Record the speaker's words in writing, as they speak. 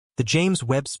The James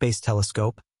Webb Space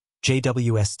Telescope,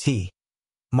 JWST,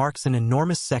 marks an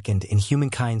enormous second in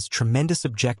humankind's tremendous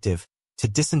objective to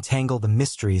disentangle the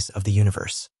mysteries of the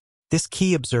universe. This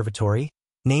key observatory,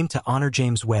 named to honor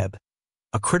James Webb,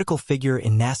 a critical figure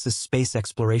in NASA's space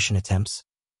exploration attempts,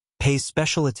 pays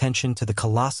special attention to the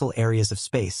colossal areas of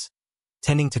space,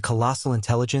 tending to colossal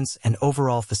intelligence and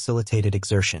overall facilitated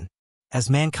exertion. As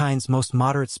mankind's most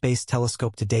moderate space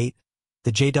telescope to date,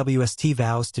 the JWST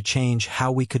vows to change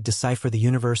how we could decipher the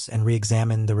universe and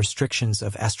re-examine the restrictions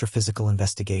of astrophysical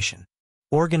investigation.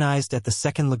 Organized at the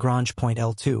second Lagrange point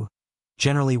L2,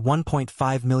 generally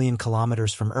 1.5 million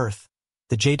kilometers from Earth,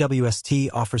 the JWST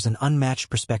offers an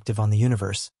unmatched perspective on the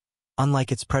universe,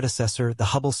 unlike its predecessor, the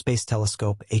Hubble Space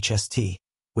Telescope, HST,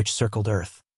 which circled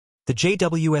Earth. The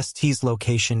JWST's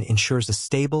location ensures a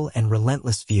stable and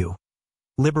relentless view,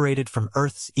 liberated from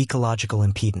Earth's ecological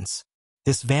impedance.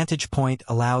 This vantage point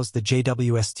allows the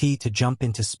JWST to jump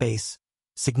into space,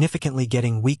 significantly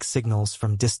getting weak signals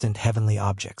from distant heavenly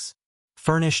objects.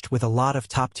 Furnished with a lot of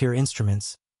top-tier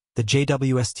instruments, the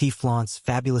JWST flaunts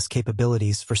fabulous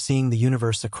capabilities for seeing the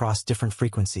universe across different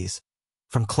frequencies,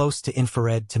 from close to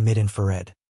infrared to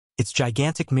mid-infrared. Its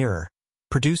gigantic mirror,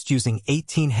 produced using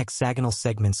 18 hexagonal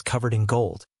segments covered in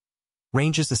gold,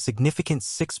 ranges a significant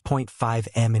 6.5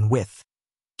 m in width,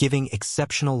 giving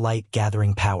exceptional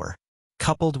light-gathering power.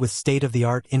 Coupled with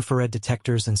state-of-the-art infrared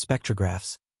detectors and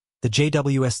spectrographs, the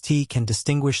JWST can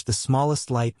distinguish the smallest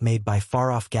light made by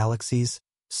far-off galaxies,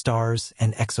 stars,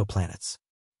 and exoplanets.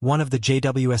 One of the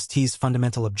JWST's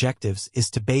fundamental objectives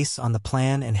is to base on the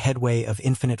plan and headway of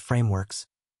infinite frameworks,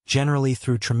 generally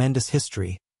through tremendous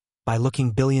history, by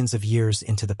looking billions of years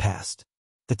into the past.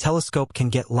 The telescope can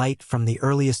get light from the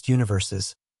earliest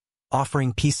universes,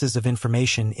 offering pieces of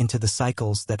information into the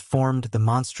cycles that formed the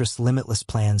monstrous limitless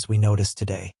plans we notice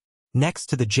today. Next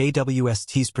to the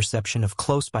JWST's perception of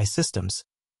close-by systems,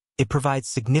 it provides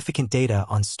significant data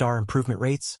on star improvement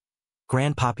rates,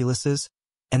 grand populaces,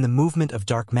 and the movement of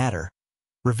dark matter,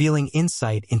 revealing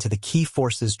insight into the key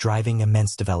forces driving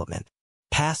immense development.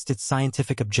 Past its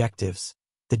scientific objectives,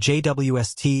 the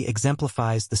JWST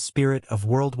exemplifies the spirit of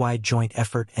worldwide joint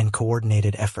effort and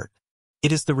coordinated effort.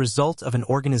 It is the result of an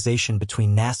organization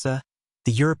between NASA,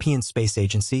 the European Space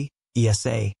Agency,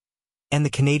 ESA, and the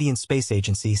Canadian Space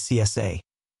Agency, CSA,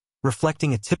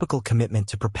 reflecting a typical commitment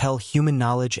to propel human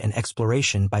knowledge and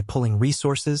exploration by pulling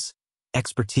resources,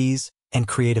 expertise, and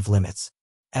creative limits.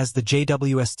 As the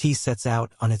JWST sets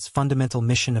out on its fundamental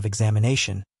mission of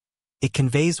examination, it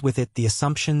conveys with it the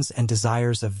assumptions and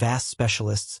desires of vast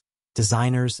specialists,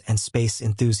 designers, and space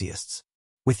enthusiasts.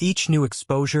 With each new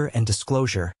exposure and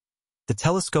disclosure, the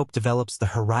telescope develops the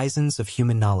horizons of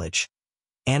human knowledge,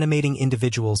 animating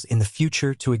individuals in the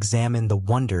future to examine the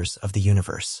wonders of the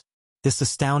universe. This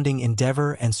astounding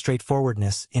endeavor and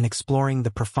straightforwardness in exploring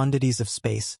the profundities of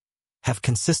space have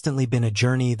consistently been a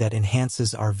journey that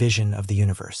enhances our vision of the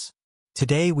universe.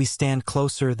 Today we stand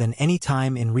closer than any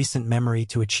time in recent memory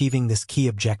to achieving this key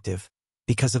objective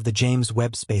because of the James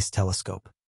Webb Space Telescope.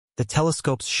 The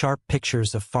telescope's sharp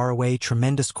pictures of faraway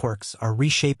tremendous quirks are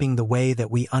reshaping the way that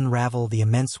we unravel the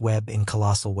immense web in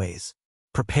colossal ways.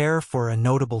 Prepare for a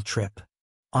notable trip.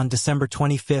 On December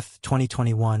 25,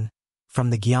 2021, from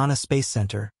the Guiana Space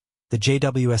Center, the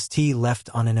JWST left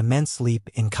on an immense leap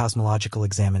in cosmological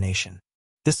examination.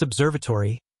 This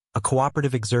observatory, a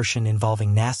cooperative exertion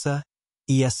involving NASA,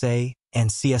 ESA, and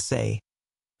CSA,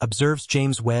 observes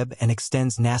James Webb and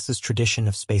extends NASA's tradition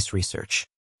of space research.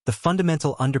 The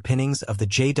fundamental underpinnings of the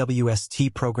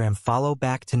JWST program follow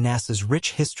back to NASA's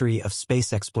rich history of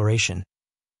space exploration,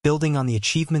 building on the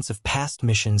achievements of past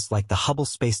missions like the Hubble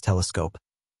Space Telescope,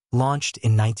 launched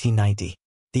in 1990.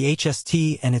 The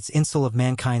HST and its Insel of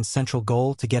Mankind's central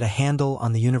goal to get a handle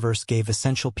on the universe gave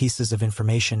essential pieces of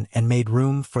information and made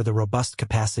room for the robust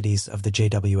capacities of the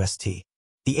JWST.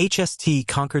 The HST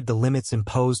conquered the limits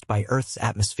imposed by Earth's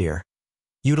atmosphere,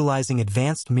 utilizing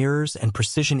advanced mirrors and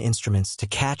precision instruments to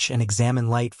catch and examine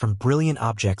light from brilliant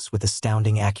objects with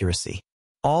astounding accuracy.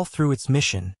 All through its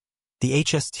mission, the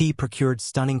HST procured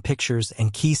stunning pictures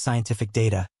and key scientific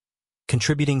data,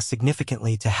 contributing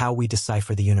significantly to how we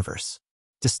decipher the universe.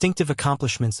 Distinctive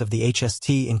accomplishments of the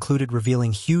HST included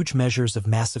revealing huge measures of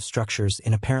massive structures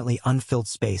in apparently unfilled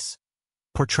space,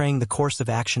 portraying the course of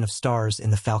action of stars in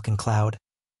the Falcon Cloud,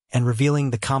 and revealing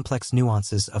the complex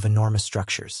nuances of enormous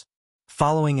structures.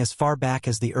 Following as far back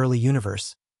as the early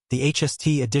universe, the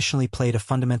HST additionally played a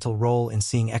fundamental role in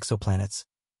seeing exoplanets,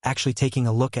 actually taking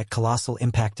a look at colossal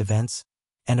impact events,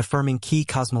 and affirming key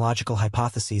cosmological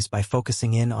hypotheses by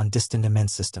focusing in on distant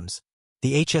immense systems.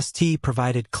 The HST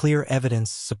provided clear evidence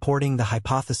supporting the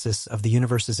hypothesis of the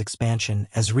universe's expansion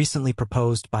as recently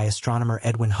proposed by astronomer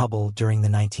Edwin Hubble during the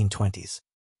 1920s.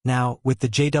 Now, with the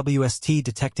JWST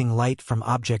detecting light from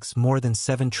objects more than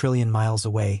 7 trillion miles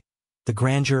away, the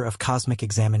grandeur of cosmic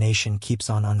examination keeps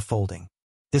on unfolding.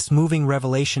 This moving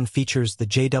revelation features the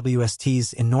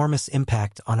JWST's enormous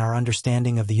impact on our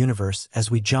understanding of the universe as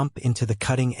we jump into the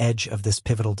cutting edge of this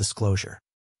pivotal disclosure.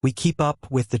 We keep up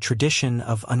with the tradition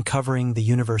of uncovering the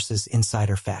universe's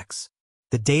insider facts.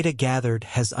 The data gathered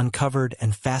has uncovered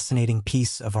a fascinating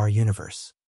piece of our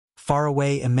universe.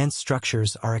 Faraway immense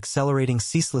structures are accelerating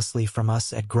ceaselessly from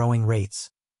us at growing rates,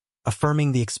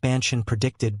 affirming the expansion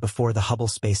predicted before the Hubble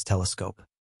Space Telescope.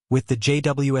 With the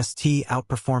JWST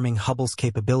outperforming Hubble's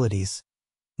capabilities,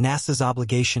 NASA's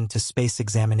obligation to space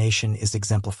examination is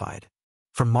exemplified.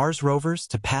 From Mars rovers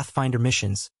to Pathfinder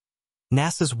missions,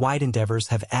 NASA's wide endeavors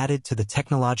have added to the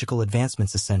technological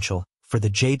advancements essential for the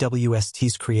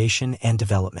JWST's creation and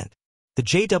development. The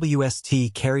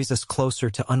JWST carries us closer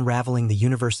to unraveling the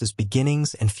universe's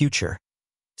beginnings and future,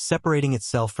 separating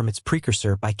itself from its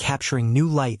precursor by capturing new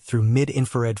light through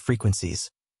mid-infrared frequencies,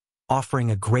 offering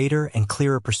a greater and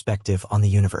clearer perspective on the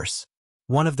universe.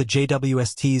 One of the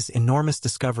JWST's enormous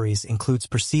discoveries includes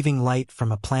perceiving light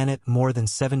from a planet more than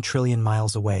 7 trillion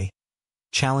miles away,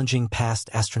 challenging past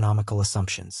astronomical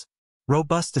assumptions.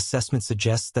 Robust assessment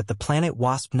suggests that the planet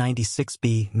WASP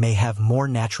 96b may have more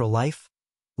natural life,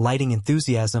 lighting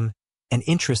enthusiasm, and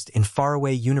interest in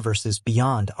faraway universes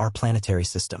beyond our planetary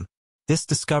system. This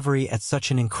discovery at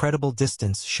such an incredible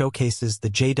distance showcases the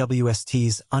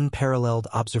JWST's unparalleled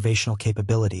observational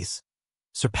capabilities,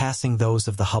 surpassing those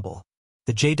of the Hubble.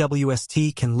 The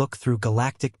JWST can look through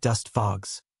galactic dust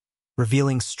fogs,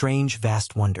 revealing strange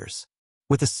vast wonders.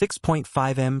 With a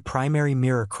 6.5 m primary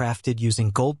mirror crafted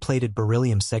using gold-plated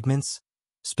beryllium segments,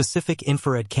 specific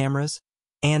infrared cameras,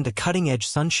 and a cutting-edge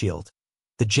sunshield,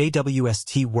 the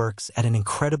JWST works at an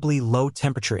incredibly low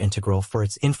temperature integral for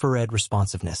its infrared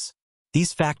responsiveness.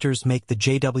 These factors make the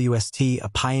JWST a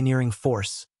pioneering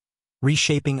force,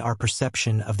 reshaping our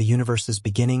perception of the universe's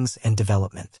beginnings and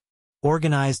development.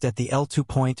 Organized at the L2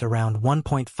 point around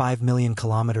 1.5 million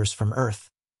kilometers from Earth,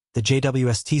 the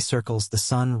JWST circles the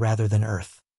Sun rather than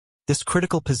Earth. This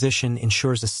critical position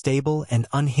ensures a stable and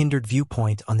unhindered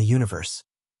viewpoint on the universe,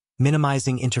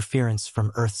 minimizing interference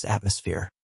from Earth's atmosphere.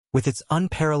 With its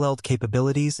unparalleled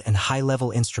capabilities and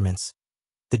high-level instruments,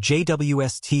 the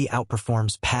JWST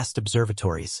outperforms past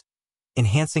observatories,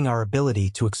 enhancing our ability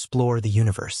to explore the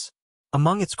universe.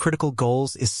 Among its critical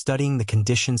goals is studying the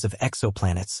conditions of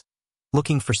exoplanets,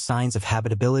 looking for signs of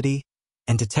habitability,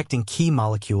 and detecting key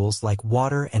molecules like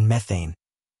water and methane,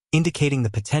 indicating the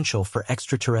potential for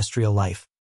extraterrestrial life.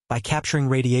 By capturing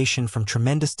radiation from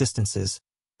tremendous distances,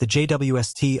 the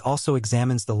JWST also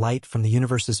examines the light from the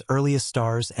universe's earliest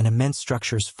stars and immense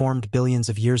structures formed billions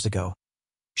of years ago,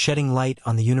 shedding light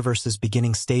on the universe's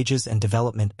beginning stages and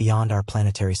development beyond our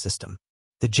planetary system.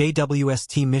 The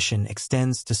JWST mission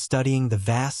extends to studying the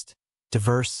vast,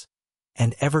 diverse,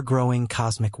 and ever-growing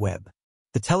cosmic web.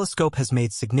 The telescope has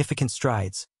made significant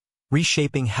strides,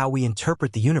 reshaping how we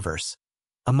interpret the universe.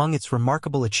 Among its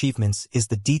remarkable achievements is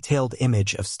the detailed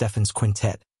image of Stephan's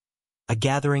quintet, a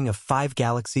gathering of 5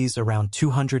 galaxies around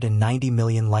 290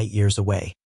 million light-years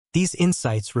away. These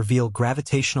insights reveal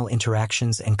gravitational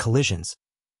interactions and collisions,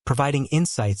 providing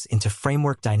insights into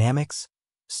framework dynamics,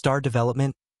 star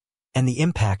development, and the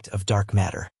impact of dark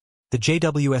matter. The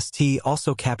JWST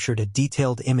also captured a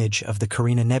detailed image of the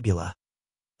Carina Nebula,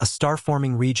 a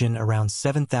star-forming region around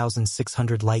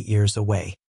 7,600 light-years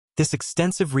away. This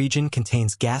extensive region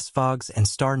contains gas fogs and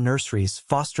star nurseries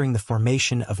fostering the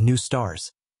formation of new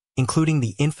stars, including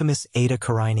the infamous Eta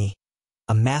Carinae,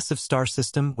 a massive star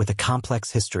system with a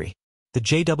complex history. The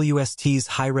JWST's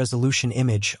high-resolution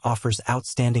image offers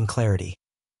outstanding clarity,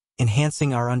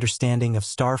 enhancing our understanding of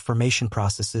star formation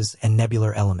processes and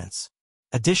nebular elements.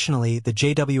 Additionally, the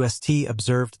JWST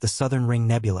observed the Southern Ring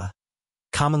Nebula,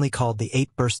 commonly called the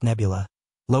 8-burst nebula,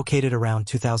 located around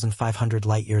 2,500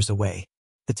 light-years away.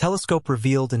 The telescope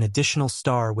revealed an additional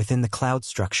star within the cloud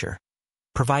structure,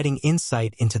 providing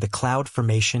insight into the cloud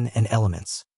formation and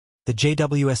elements. The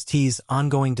JWST's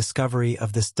ongoing discovery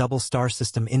of this double star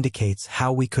system indicates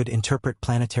how we could interpret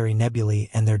planetary nebulae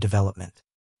and their development.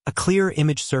 A clear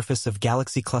image surface of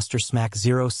galaxy cluster SMAC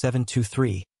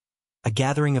 0723, a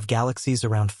gathering of galaxies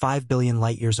around 5 billion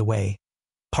light-years away,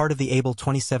 part of the Abell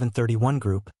 2731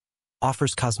 group,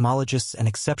 offers cosmologists an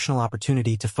exceptional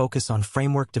opportunity to focus on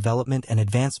framework development and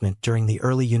advancement during the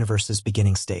early universe's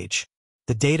beginning stage.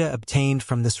 The data obtained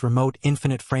from this remote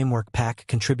infinite framework pack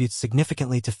contributes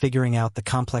significantly to figuring out the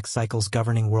complex cycles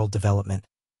governing world development,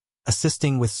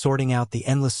 assisting with sorting out the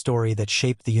endless story that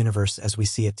shaped the universe as we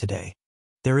see it today.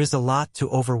 There is a lot to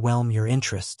overwhelm your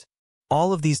interest.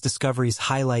 All of these discoveries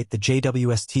highlight the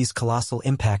JWST's colossal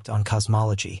impact on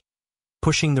cosmology,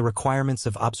 pushing the requirements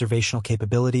of observational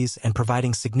capabilities and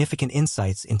providing significant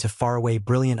insights into faraway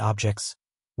brilliant objects,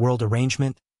 world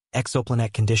arrangement,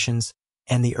 exoplanet conditions,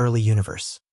 and the early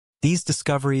universe. These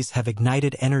discoveries have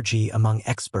ignited energy among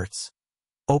experts,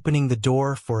 opening the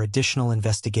door for additional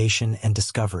investigation and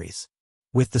discoveries.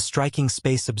 With the striking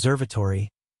space observatory,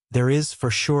 there is for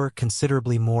sure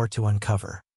considerably more to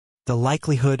uncover. The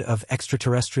likelihood of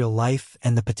extraterrestrial life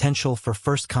and the potential for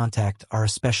first contact are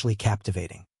especially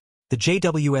captivating. The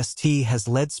JWST has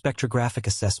led spectrographic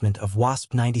assessment of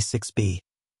WASP-96b,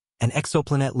 an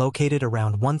exoplanet located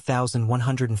around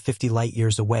 1,150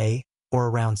 light-years away, or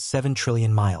around 7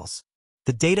 trillion miles.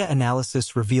 The data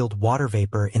analysis revealed water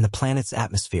vapor in the planet's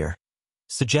atmosphere,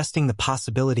 suggesting the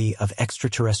possibility of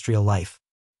extraterrestrial life.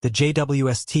 The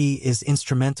JWST is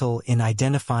instrumental in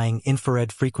identifying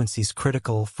infrared frequencies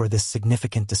critical for this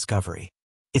significant discovery.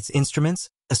 Its instruments,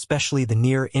 especially the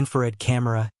near-infrared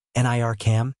camera,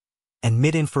 NIRCam, and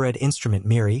mid-infrared instrument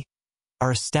MIRI,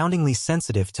 are astoundingly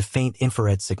sensitive to faint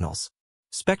infrared signals.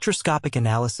 Spectroscopic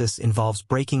analysis involves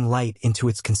breaking light into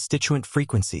its constituent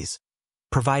frequencies,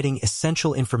 providing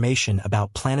essential information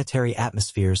about planetary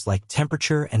atmospheres like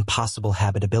temperature and possible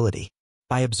habitability.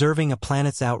 By observing a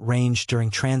planet's outrange during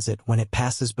transit when it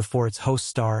passes before its host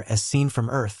star as seen from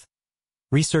Earth,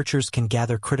 researchers can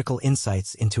gather critical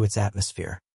insights into its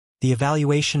atmosphere. The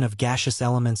evaluation of gaseous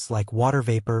elements like water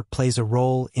vapor plays a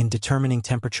role in determining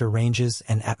temperature ranges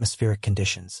and atmospheric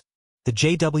conditions. The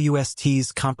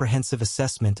JWST's comprehensive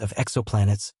assessment of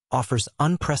exoplanets offers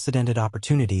unprecedented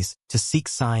opportunities to seek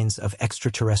signs of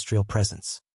extraterrestrial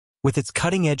presence. With its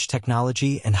cutting-edge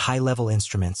technology and high-level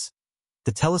instruments,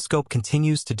 the telescope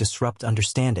continues to disrupt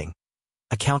understanding,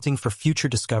 accounting for future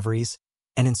discoveries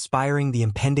and inspiring the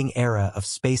impending era of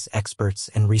space experts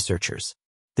and researchers.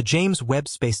 The James Webb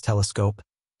Space Telescope,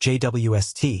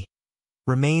 JWST,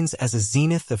 remains as a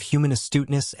zenith of human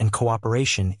astuteness and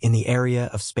cooperation in the area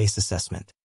of space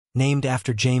assessment. Named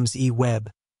after James E. Webb,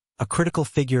 a critical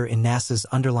figure in NASA's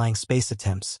underlying space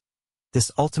attempts,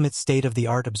 this ultimate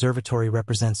state-of-the-art observatory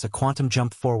represents a quantum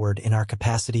jump forward in our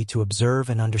capacity to observe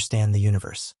and understand the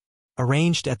universe.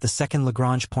 Arranged at the second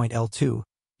Lagrange point L2,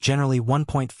 generally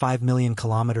 1.5 million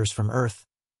kilometers from Earth,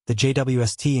 the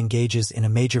JWST engages in a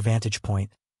major vantage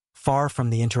point, far from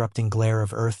the interrupting glare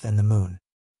of Earth and the Moon.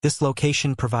 This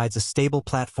location provides a stable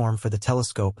platform for the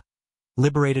telescope,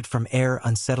 liberated from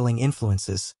air-unsettling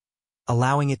influences,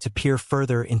 allowing it to peer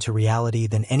further into reality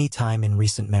than any time in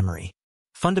recent memory.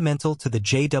 Fundamental to the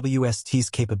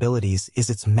JWST's capabilities is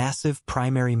its massive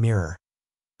primary mirror,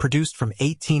 produced from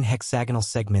 18 hexagonal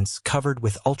segments covered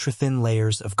with ultra-thin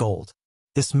layers of gold.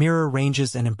 This mirror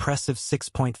ranges an impressive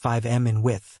 6.5 m in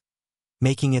width,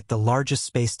 making it the largest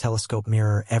space telescope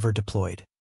mirror ever deployed.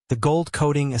 The gold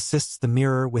coating assists the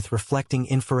mirror with reflecting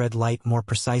infrared light more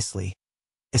precisely,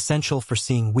 essential for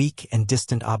seeing weak and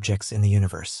distant objects in the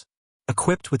universe.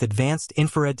 Equipped with advanced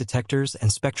infrared detectors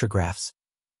and spectrographs,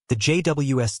 the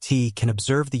JWST can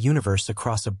observe the universe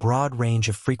across a broad range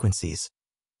of frequencies,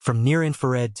 from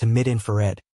near-infrared to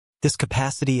mid-infrared. This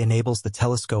capacity enables the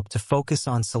telescope to focus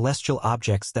on celestial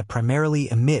objects that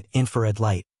primarily emit infrared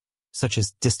light, such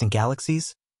as distant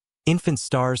galaxies, infant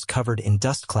stars covered in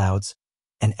dust clouds,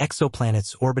 and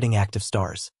exoplanets orbiting active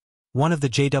stars. One of the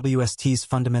JWST's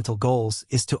fundamental goals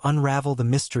is to unravel the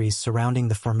mysteries surrounding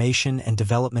the formation and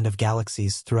development of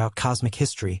galaxies throughout cosmic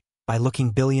history by looking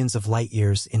billions of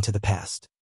light-years into the past.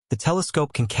 The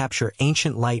telescope can capture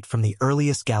ancient light from the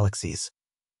earliest galaxies,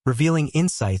 revealing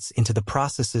insights into the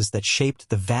processes that shaped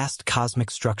the vast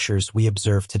cosmic structures we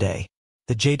observe today.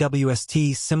 The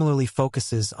JWST similarly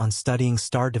focuses on studying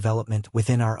star development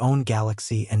within our own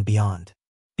galaxy and beyond.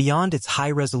 Beyond its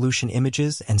high-resolution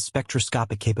images and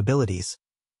spectroscopic capabilities,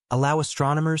 allow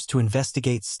astronomers to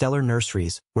investigate stellar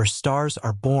nurseries where stars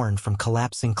are born from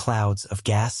collapsing clouds of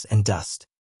gas and dust.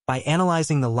 By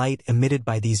analyzing the light emitted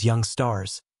by these young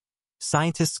stars,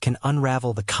 scientists can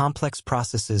unravel the complex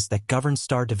processes that govern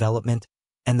star development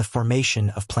and the formation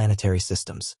of planetary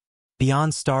systems.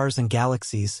 Beyond stars and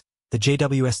galaxies, the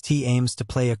JWST aims to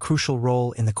play a crucial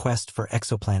role in the quest for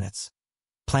exoplanets,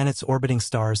 planets orbiting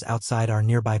stars outside our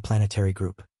nearby planetary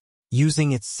group.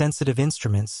 Using its sensitive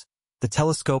instruments, the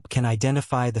telescope can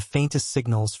identify the faintest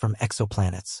signals from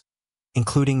exoplanets,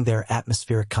 including their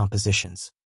atmospheric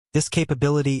compositions. This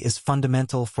capability is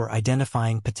fundamental for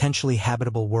identifying potentially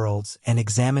habitable worlds and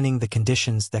examining the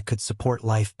conditions that could support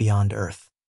life beyond Earth.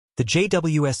 The The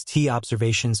JWST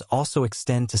observations also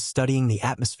extend to studying the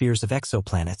atmospheres of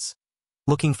exoplanets,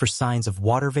 looking for signs of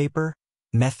water vapor,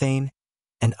 methane,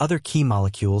 and other key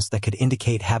molecules that could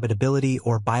indicate habitability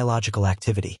or biological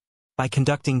activity. By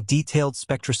conducting detailed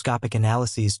spectroscopic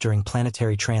analyses during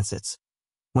planetary transits,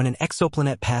 when an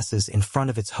exoplanet passes in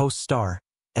front of its host star,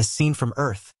 as seen from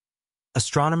Earth,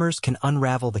 astronomers can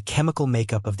unravel the chemical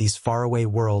makeup of these faraway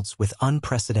worlds with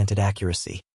unprecedented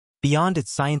accuracy. Beyond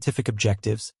its scientific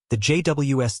objectives, the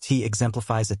JWST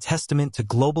exemplifies a testament to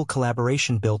global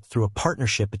collaboration built through a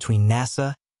partnership between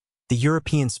NASA, the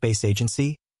European Space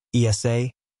Agency, ESA,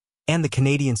 and the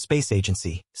Canadian Space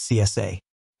Agency, CSA.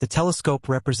 The telescope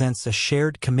represents a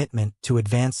shared commitment to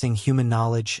advancing human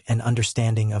knowledge and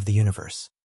understanding of the universe.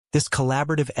 This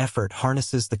collaborative effort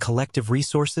harnesses the collective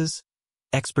resources,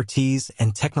 expertise,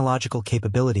 and technological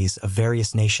capabilities of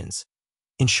various nations,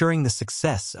 ensuring the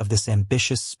success of this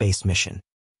ambitious space mission.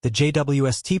 The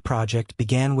JWST project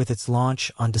began with its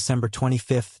launch on December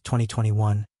 25,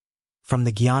 2021, from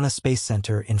the Guiana Space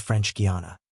Center in French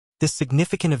Guiana. This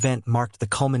significant event marked the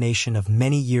culmination of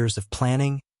many years of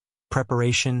planning,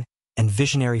 preparation, and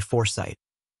visionary foresight,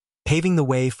 paving the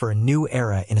way for a new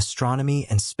era in astronomy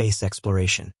and space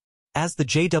exploration. As the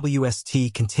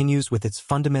JWST continues with its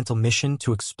fundamental mission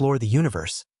to explore the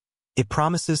universe, it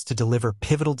promises to deliver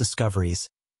pivotal discoveries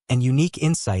and unique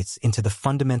insights into the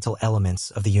fundamental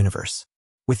elements of the universe.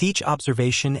 With each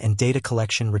observation and data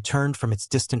collection returned from its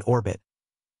distant orbit,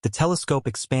 the telescope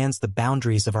expands the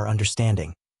boundaries of our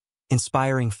understanding,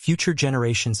 inspiring future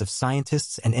generations of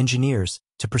scientists and engineers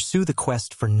to pursue the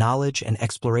quest for knowledge and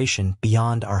exploration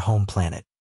beyond our home planet.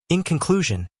 In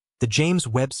conclusion, the James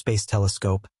Webb Space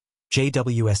Telescope,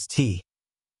 JWST,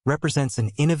 represents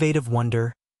an innovative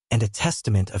wonder and a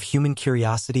testament of human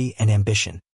curiosity and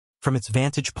ambition. From its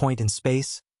vantage point in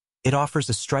space, it offers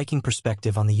a striking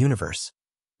perspective on the universe,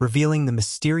 revealing the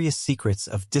mysterious secrets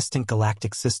of distant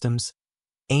galactic systems,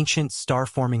 ancient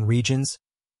star-forming regions,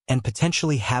 and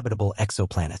potentially habitable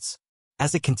exoplanets.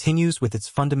 As it continues with its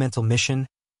fundamental mission,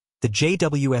 the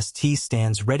JWST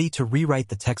stands ready to rewrite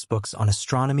the textbooks on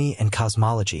astronomy and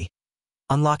cosmology,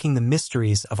 unlocking the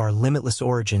mysteries of our limitless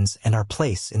origins and our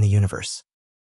place in the universe.